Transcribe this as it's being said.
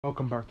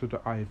Welcome back to the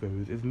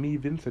Ivos. It's me,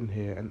 Vincent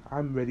here, and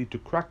I'm ready to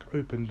crack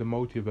open the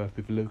multiverse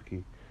with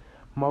Loki.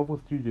 Marvel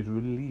Studios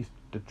released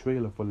the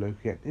trailer for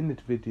Loki, and in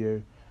this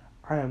video,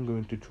 I am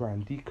going to try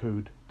and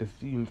decode the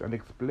scenes and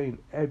explain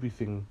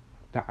everything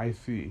that I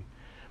see.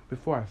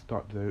 Before I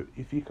start though,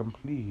 if you can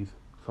please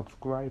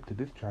subscribe to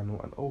this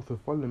channel and also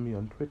follow me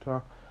on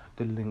Twitter,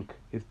 the link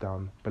is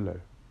down below.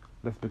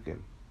 Let's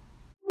begin.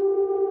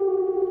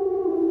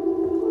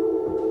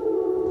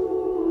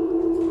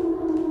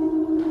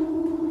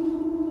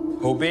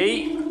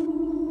 Hobie?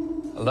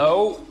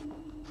 Hello?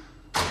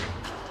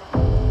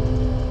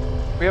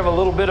 We have a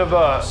little bit of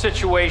a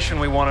situation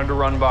we wanted to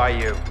run by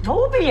you.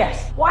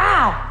 Mobius!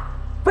 Wow!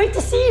 Great to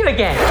see you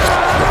again!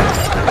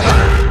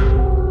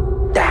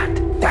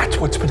 That's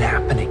what's been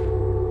happening.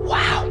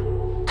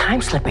 Wow!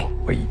 Time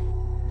slipping. Wait,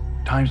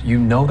 you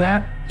know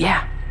that?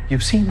 Yeah.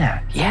 You've seen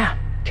that? Yeah.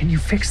 Can you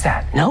fix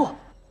that? No.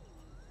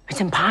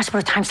 It's impossible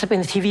to time slip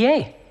in the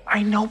TVA.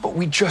 I know, but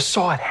we just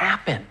saw it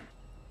happen.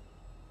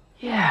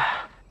 Yeah.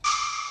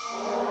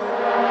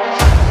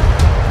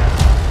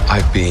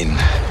 I've been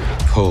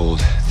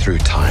pulled through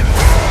time,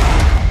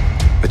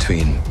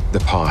 between the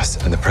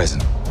past and the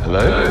present.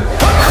 Hello?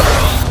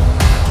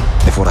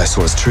 If what I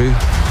saw is true,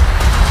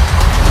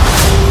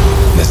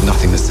 there's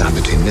nothing that stands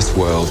between this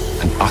world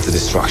and utter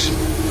destruction.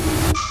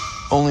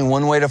 Only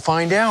one way to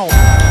find out.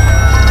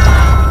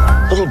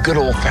 Little good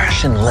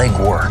old-fashioned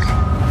legwork.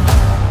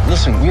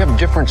 Listen, we have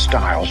different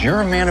styles.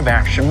 You're a man of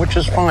action, which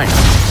is fine.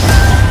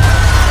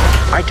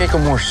 I take a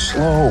more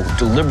slow,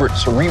 deliberate,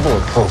 cerebral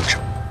approach.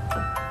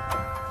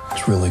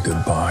 It's really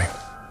goodbye.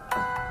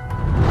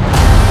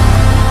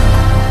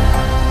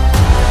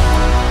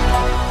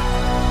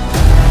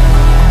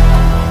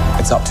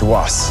 It's up to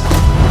us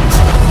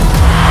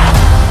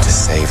to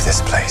save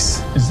this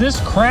place. Is this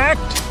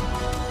cracked?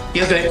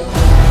 You're good.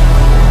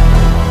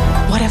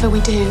 Whatever we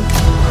do,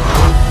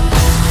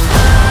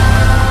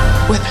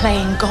 we're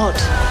playing God.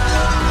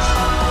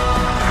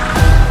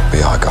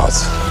 We are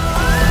gods.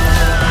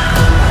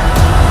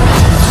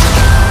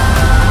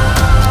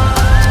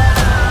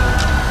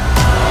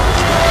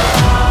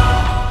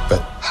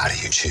 But how do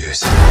you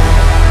choose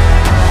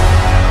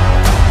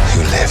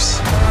who lives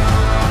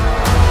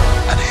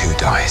and who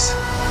dies?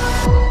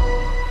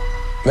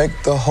 Make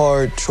the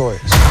hard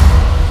choice.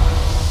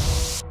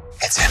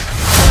 It's him.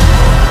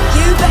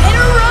 You better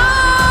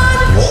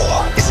run!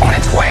 War is on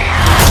its way.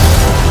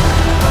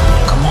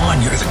 Come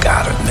on, you're the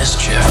god of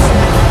mischief.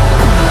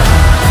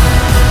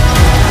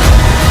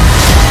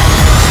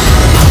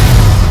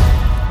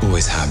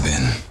 Always have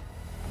been.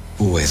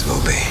 Always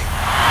will be.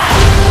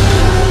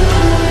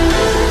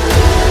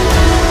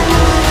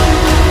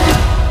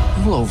 A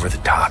little over the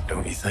top,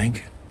 don't you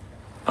think?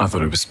 I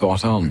thought it was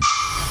spot on.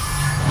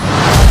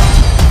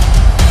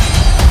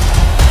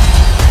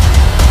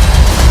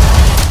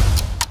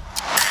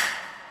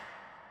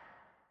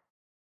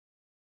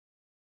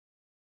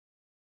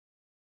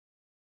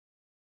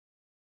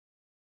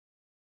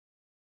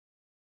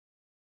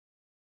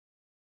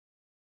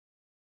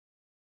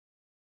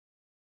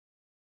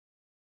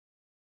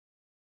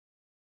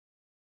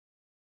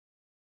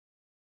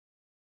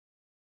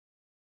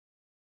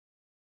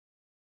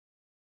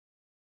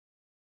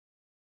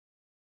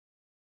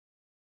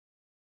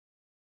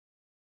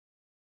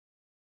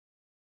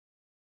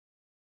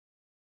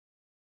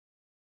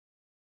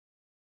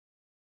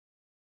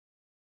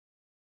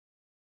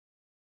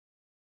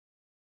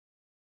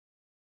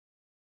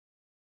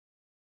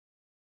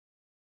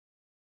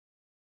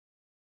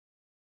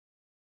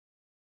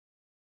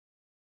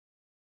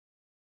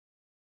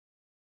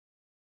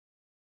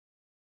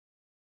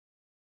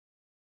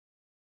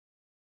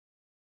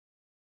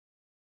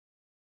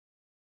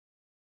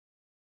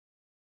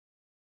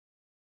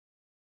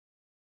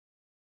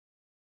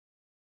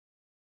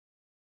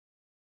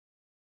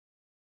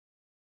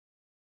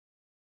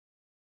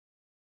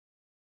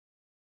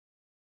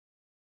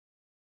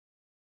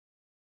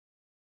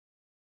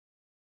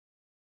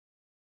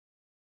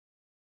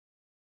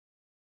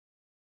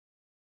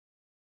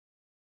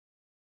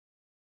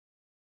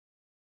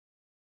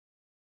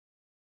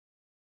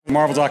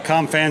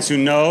 Marvel.com fans who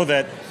know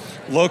that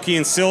Loki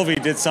and Sylvie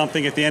did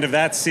something at the end of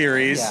that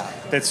series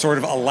that sort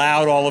of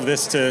allowed all of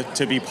this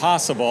to be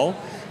possible.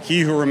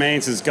 He Who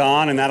Remains is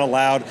gone, and that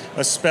allowed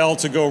a spell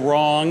to go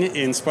wrong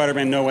in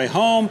Spider-Man No Way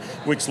Home,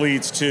 which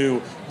leads to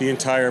the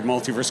entire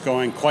multiverse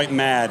going quite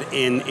mad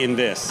in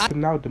this. So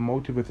now the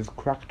multiverse is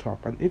cracked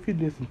up, and if you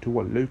listen to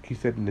what Loki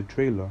said in the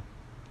trailer,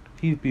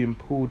 he's being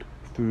pulled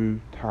through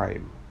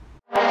time.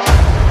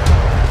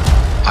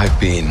 I've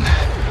been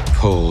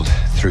pulled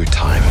through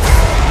time,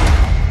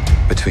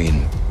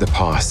 between the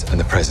past and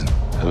the present.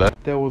 Hello?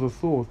 There was a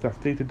source that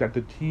stated that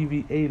the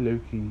TVA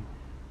Loki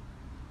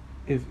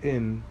is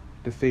in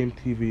the same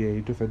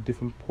TVA, just a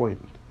different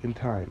point in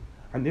time.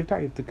 And if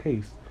that is the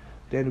case,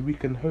 then we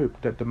can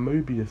hope that the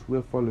Mobius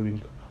we're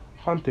following,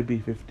 Hunter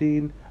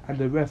B-15, and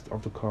the rest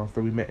of the cast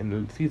that we met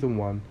in Season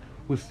 1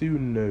 will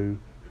soon know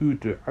who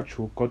the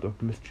actual God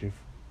of Mischief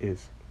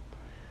is.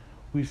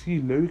 We see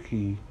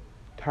Loki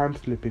time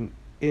slipping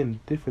in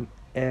different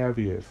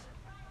areas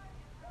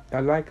I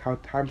like how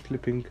time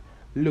slipping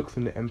looks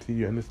in the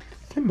MCU and there's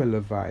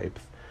similar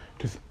vibes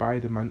to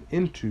Spider-Man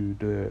into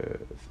the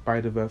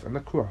Spider-Verse and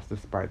across the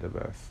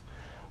Spider-Verse,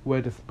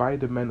 where the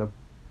Spider-Men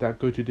that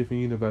go to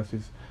different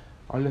universes,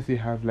 unless they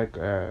have like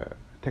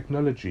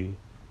technology,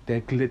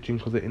 they're glitching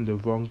because they're in the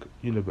wrong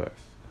universe.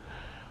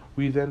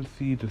 We then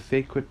see the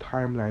sacred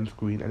timeline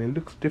screen and it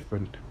looks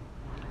different.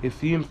 It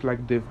seems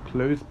like they've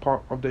closed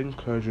part of the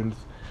incursions,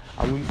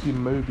 and we see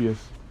Mobius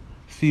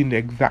seeing the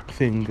exact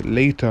thing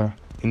later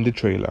in the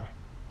trailer.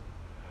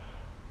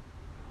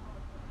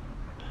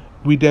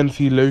 We then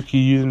see Loki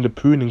using the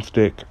pruning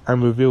stick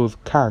and reveals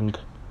Kang.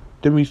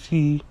 Then we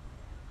see,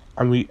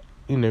 and we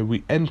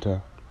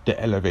enter the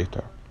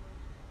elevator.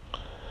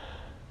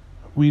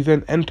 We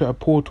then enter a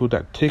portal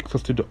that takes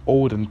us to the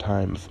olden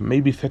times,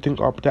 maybe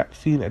setting up that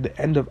scene at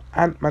the end of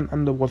Ant-Man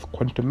and the Wasp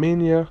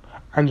Quantumania,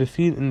 and the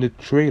scene in the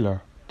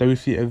trailer that we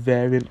see a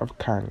variant of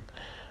Kang,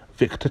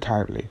 Victor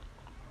Timely.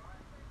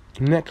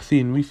 Next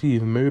scene we see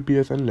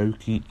Mobius and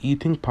Loki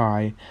eating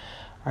pie,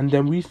 and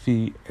then we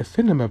see a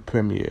cinema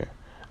premiere,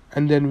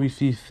 and then we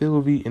see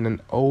Sylvie in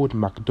an old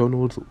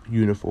McDonald's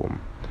uniform.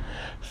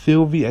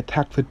 Sylvie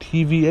attacks a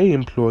TVA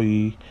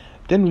employee,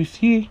 then we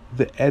see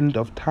the end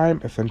of time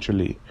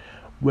essentially,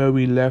 where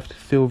we left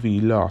Sylvie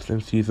last in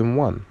season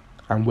 1,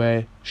 and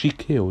where she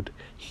killed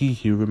He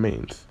Who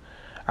Remains.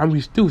 And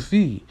we still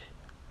see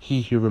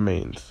He Who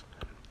Remains.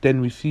 Then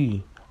we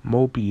see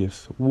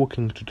Mobius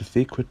walking to the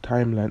sacred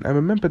timeline. And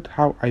remembered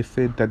how I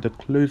said that the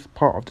closed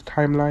part of the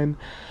timeline?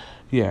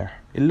 Yeah,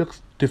 it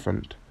looks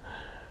different.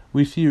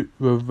 We see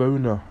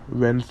Ravonna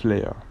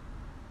Renslayer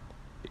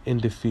in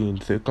the scene,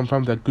 so it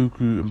confirms that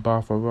Gugu and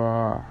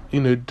Barbara,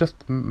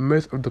 just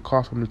most of the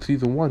cast from the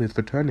season 1 is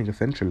returning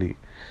essentially.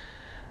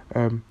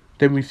 Then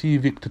we see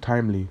Victor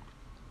Timely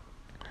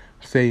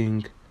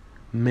saying,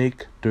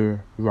 make the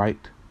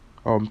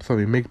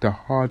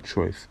hard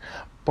choice.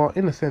 But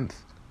in a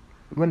sense,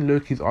 when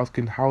Loki's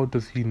asking how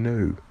does he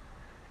know,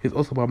 it's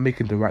also about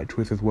making the right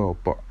choice as well.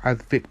 But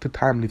as Victor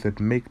Timely said,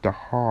 make the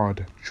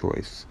hard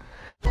choice.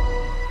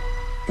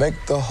 Make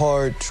the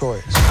hard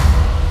choice.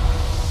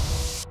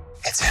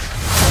 It's him.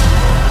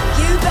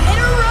 You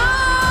better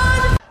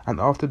run! And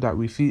after that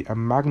we see a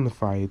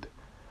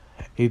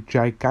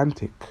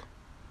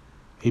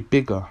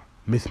bigger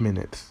Miss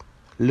Minutes,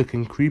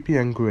 looking creepy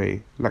and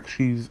grey, like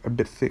she's a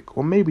bit sick,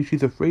 or maybe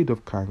she's afraid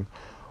of Kang,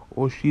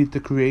 or she's the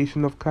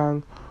creation of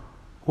Kang,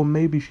 or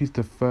maybe she's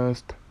the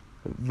first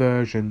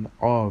version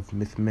of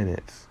Miss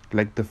Minutes,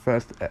 like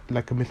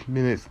a Miss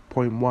Minutes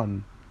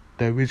 .1,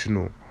 the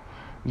original.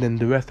 And then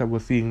the rest that we're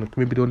seeing, like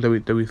maybe the one that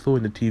we saw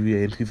in the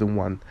TVA in season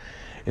 1,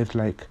 is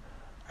like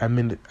a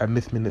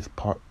Miss Minutes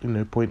part,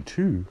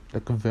 .2,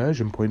 like a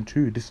version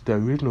 .2. This is the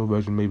original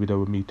version maybe that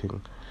we're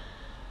meeting.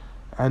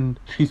 And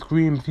she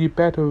screams, you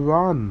better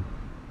run.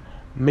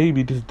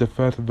 Maybe this is the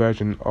first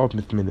version of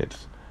Miss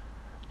Minutes.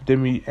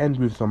 Then we end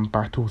with some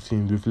battle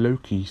scenes with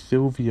Loki,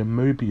 Sylvie and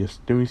Mobius.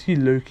 Then we see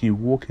Loki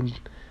walking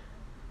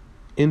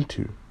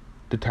into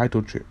the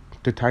title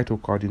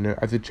card,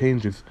 as it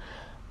changes.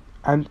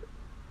 And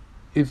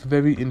it's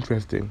very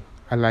interesting.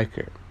 I like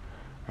it.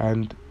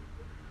 And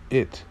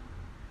it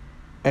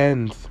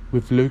ends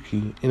with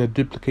Loki in a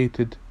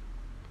duplicated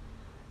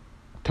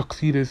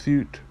tuxedo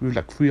suit with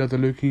like 3 other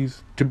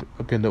Lokis.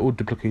 Again, they're all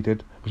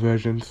duplicated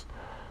versions.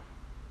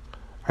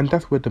 And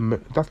that's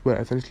where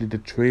essentially the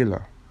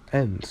trailer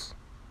ends.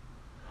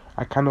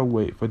 I cannot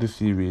wait for the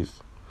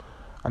series.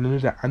 And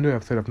I know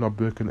I've said I've not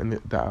broken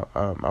that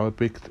I would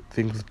break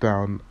things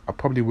down. I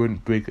probably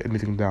won't break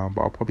anything down,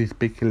 but I'll probably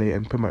speculate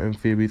and put my own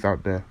theories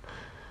out there.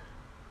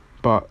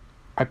 But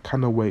I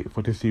cannot wait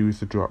for the series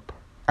to drop.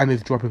 And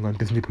it's dropping on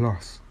Disney+.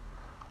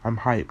 I'm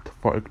hyped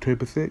for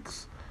October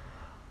 6th.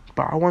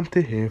 But I want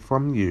to hear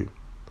from you.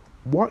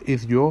 What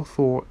is your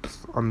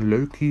thoughts on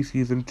Loki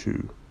Season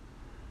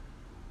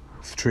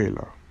 2's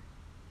trailer?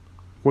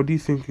 What do you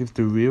think is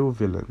the real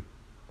villain?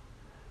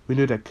 We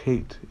know that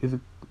Kate is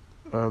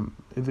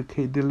it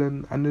Kate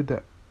Dillon? I know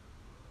that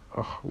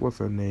what's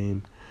her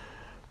name?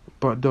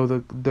 But there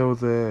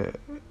was a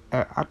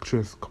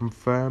actress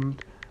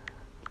confirmed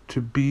to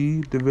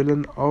be the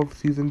villain of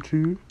Season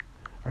 2.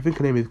 I think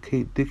her name is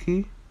Kate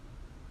Dickey.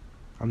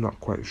 I'm not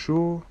quite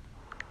sure.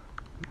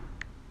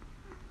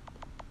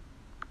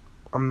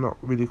 I'm not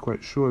really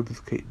quite sure if it's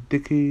Kate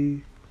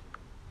Dickey.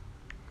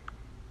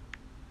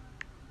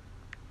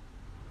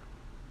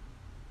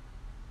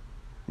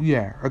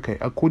 Yeah, okay,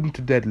 according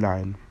to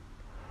Deadline,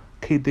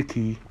 Kate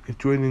Dickey is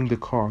joining the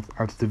cast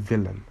as the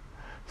villain.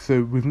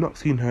 So we've not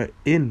seen her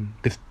in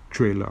this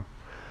trailer.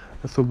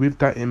 So with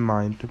that in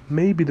mind,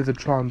 maybe there's a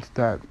chance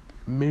that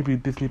maybe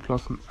Disney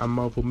Plus and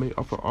Marvel may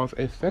offer us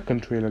a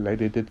second trailer like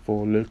they did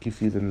for Loki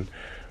Season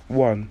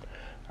 1.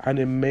 And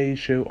it may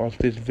show us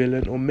this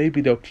villain, or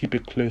maybe they'll keep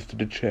it close to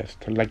the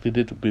chest, like they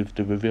did with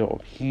the reveal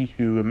of He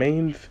Who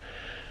Remains,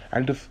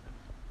 and just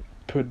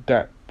put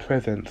that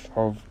presence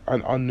of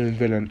an unknown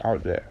villain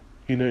out there.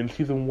 In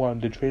Season 1,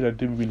 the trailer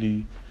didn't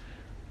really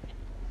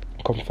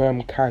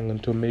confirm Kang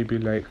until maybe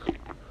like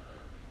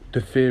the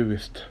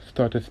theorists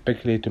started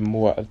speculating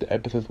more as the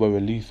episodes were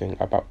releasing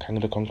about Kang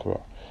the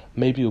Conqueror.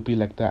 Maybe it'll be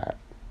like that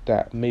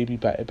maybe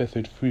by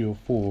episode 3 or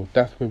 4,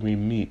 that's when we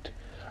meet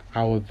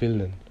our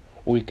villain,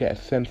 or we get a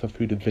sense of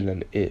who the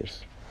villain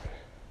is.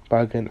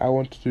 But again, I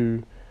want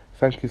to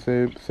thank you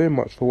so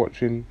much for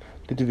watching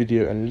this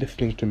video and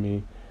listening to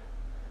me.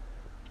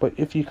 But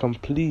if you can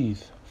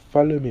please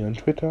follow me on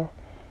Twitter,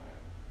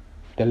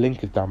 the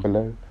link is down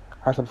below,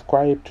 and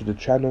subscribe to the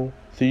channel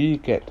so you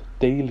get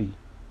daily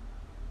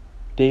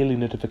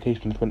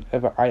notifications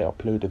whenever I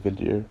upload a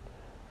video.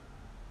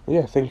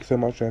 Yeah, thank you so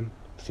much and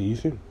see you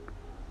soon.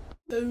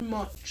 So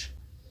much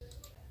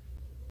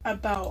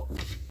about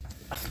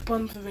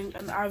sponsoring,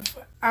 and I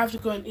have to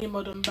go and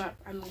email them back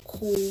and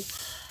call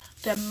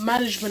their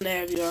management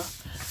area.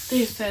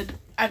 They said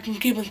I can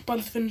keep on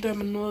sponsoring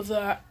them and all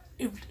that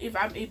if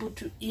I'm able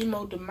to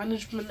email the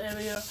management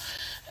area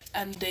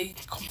and they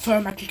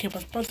confirm I can keep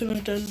on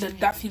sponsoring them, then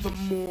that's even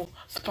more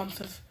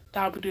sponsors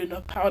that I'll be doing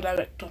a Power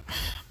Director.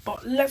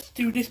 But let's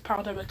do this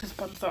Power Director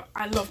sponsor.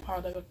 I love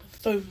Power Director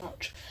so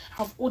much.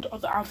 Out of all the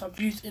other apps I've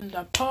used in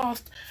the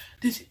past,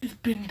 this has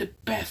been the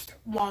best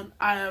one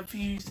I have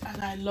used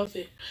and I love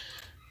it.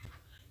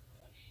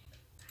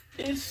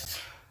 It's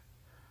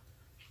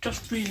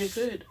just really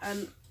good.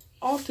 And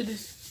after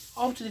this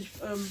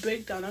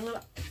breakdown,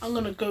 I'm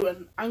gonna go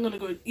and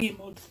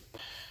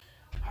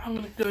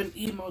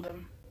email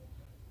them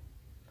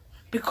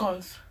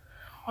because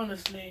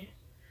honestly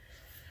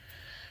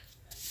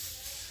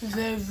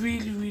they're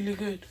really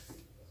good.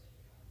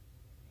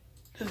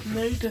 There's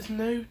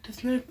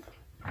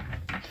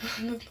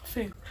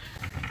nothing.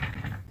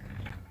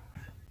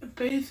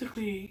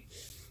 Basically,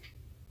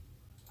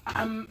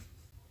 I'm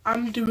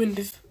doing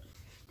this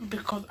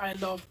because I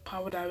love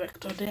Power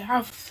Director. They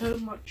have so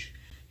much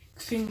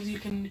things you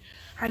can,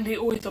 and they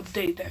always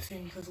update their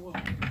things as well.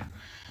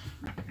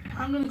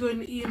 I'm gonna go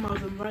and email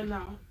them right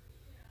now.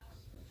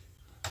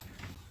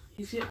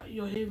 You see,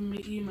 you're hearing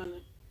me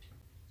emailing.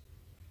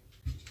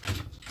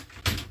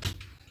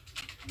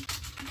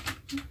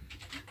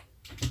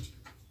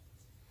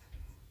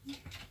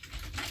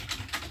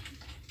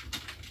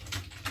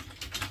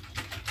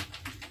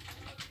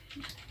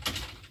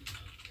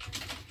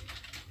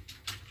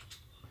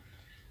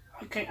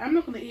 Okay, I'm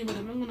not gonna email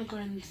them. I'm gonna go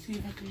and see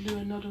if I can do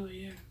another way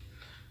here.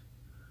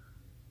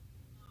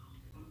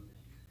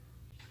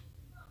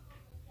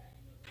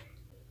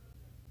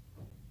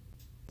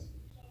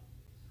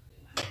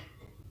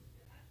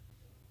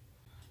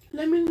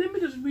 Let me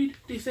just read.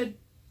 They said,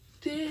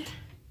 Dear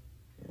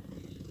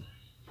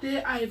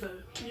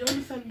Ivos, we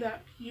understand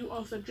that you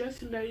are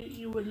suggesting that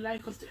you would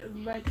like us to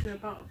invite you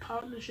about a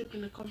partnership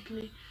in the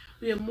company.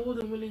 We are more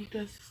than willing to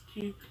assist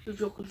you with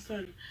your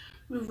concern.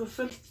 With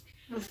referring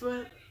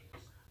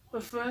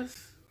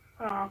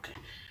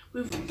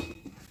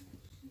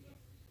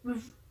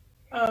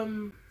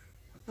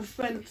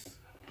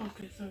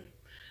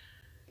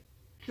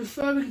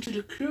to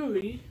the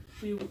query,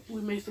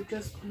 we may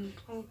suggest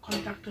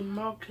contacting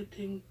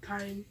marketing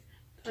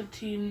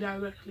team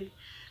directly.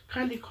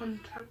 Kindly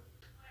contact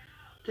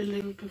the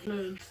link below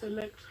and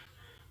select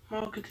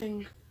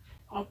marketing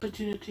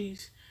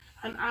opportunities,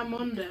 and I'm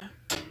on there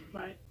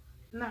right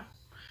now,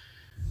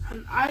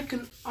 and I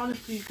can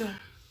honestly go.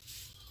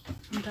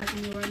 I'm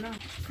typing it right now.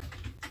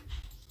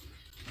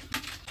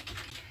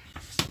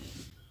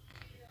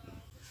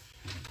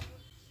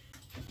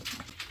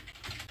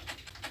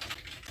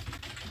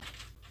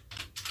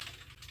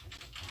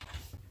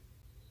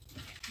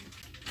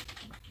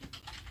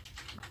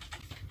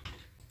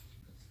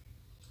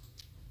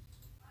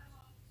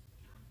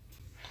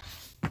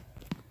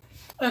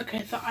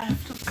 Okay, so I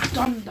have just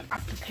done the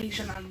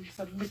application and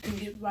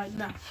submitting it right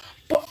now.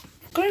 But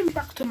going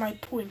back to my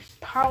point,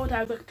 Power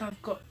Director has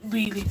got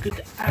really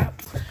good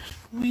apps.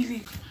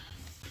 Really,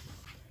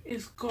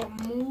 it's got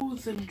more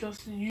than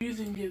just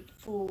using it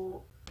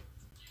for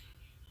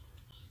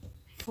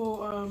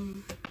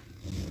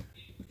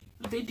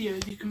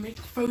videos. You can make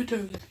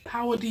photos,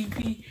 Power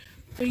DB,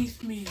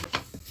 face me.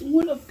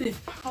 All of this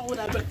Power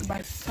Director by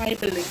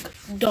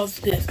Cyberlink does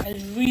this. A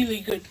really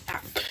good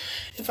app.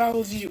 If I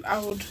was you, I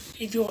would,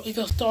 if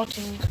you're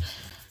starting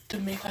to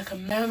make like a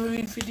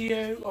memory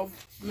video of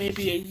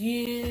maybe a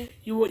year,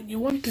 you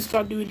want to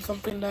start doing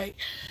something like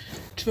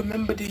to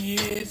remember the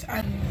years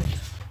and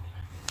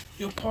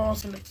your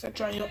past and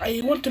etc.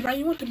 You want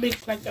to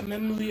make like a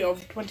memory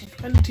of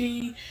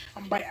 2020,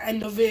 and by the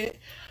end of it,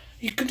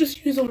 you can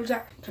just use all of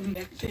that,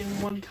 connect it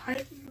in one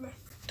time.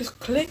 Just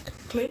click.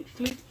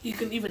 You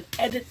can even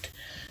edit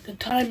the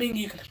timing.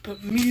 You can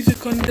put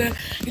music on there.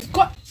 It's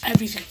got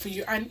everything for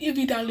you. And if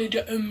you download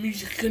your own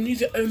music, you can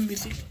use your own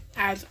music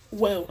as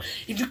well.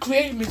 If you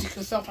create music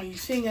yourself and you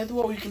sing as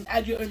well, you can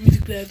add your own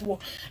music there as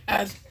well.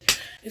 As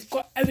it's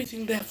got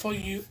everything there for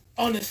you.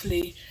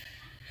 Honestly,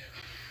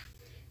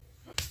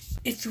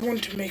 if you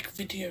want to make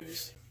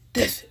videos,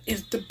 this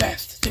is the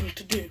best thing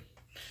to do.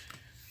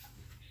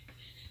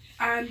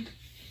 And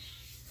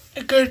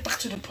it goes back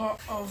to the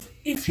part of,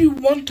 if you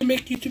want to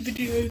make YouTube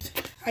videos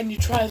and you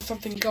try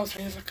something else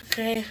and you're like,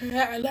 okay,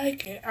 yeah, I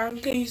like it, I'm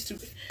getting used to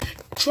it,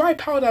 try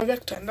Power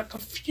Director in like a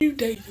few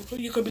days.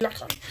 You could be like,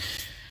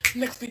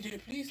 next video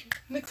please,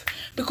 next,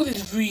 because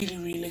it's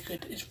really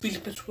good. It's really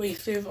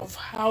persuasive of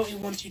how it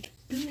wants you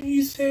to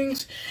use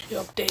things. It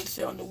updates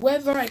it on the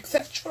weather,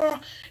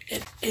 etc.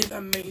 It is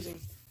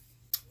amazing.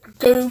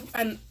 Go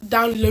and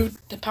download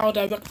the Power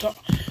Director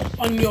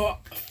on your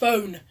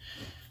phone.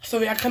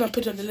 Sorry, I cannot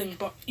put it on the link,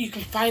 but you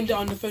can find it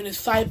on the phone.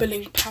 It's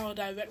Cyberlink Power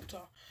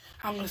Director.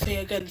 I'm going to say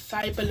it again,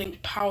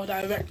 Cyberlink Power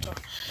Director.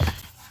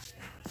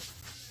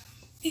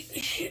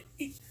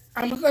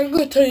 I'm going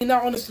to tell you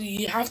now, honestly,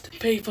 you have to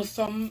pay for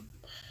some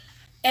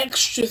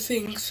extra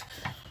things.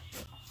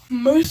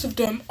 Most of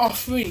them are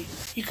free.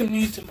 You can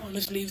use them,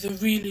 honestly. It's a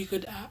really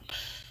good app.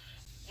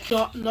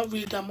 Not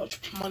really that much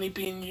money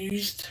being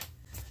used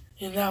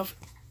enough.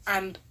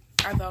 And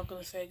as I'm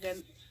going to say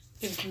again,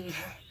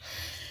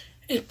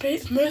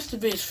 most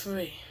of it is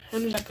free.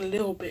 Only like a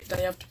little bit that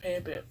you have to pay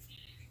a bit.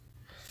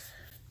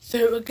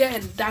 So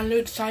again,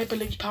 download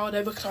Cyberlink Power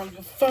Director on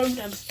your phone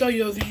and start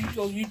your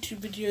YouTube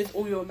videos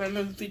or your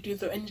memory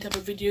videos or any type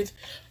of videos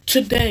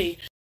today.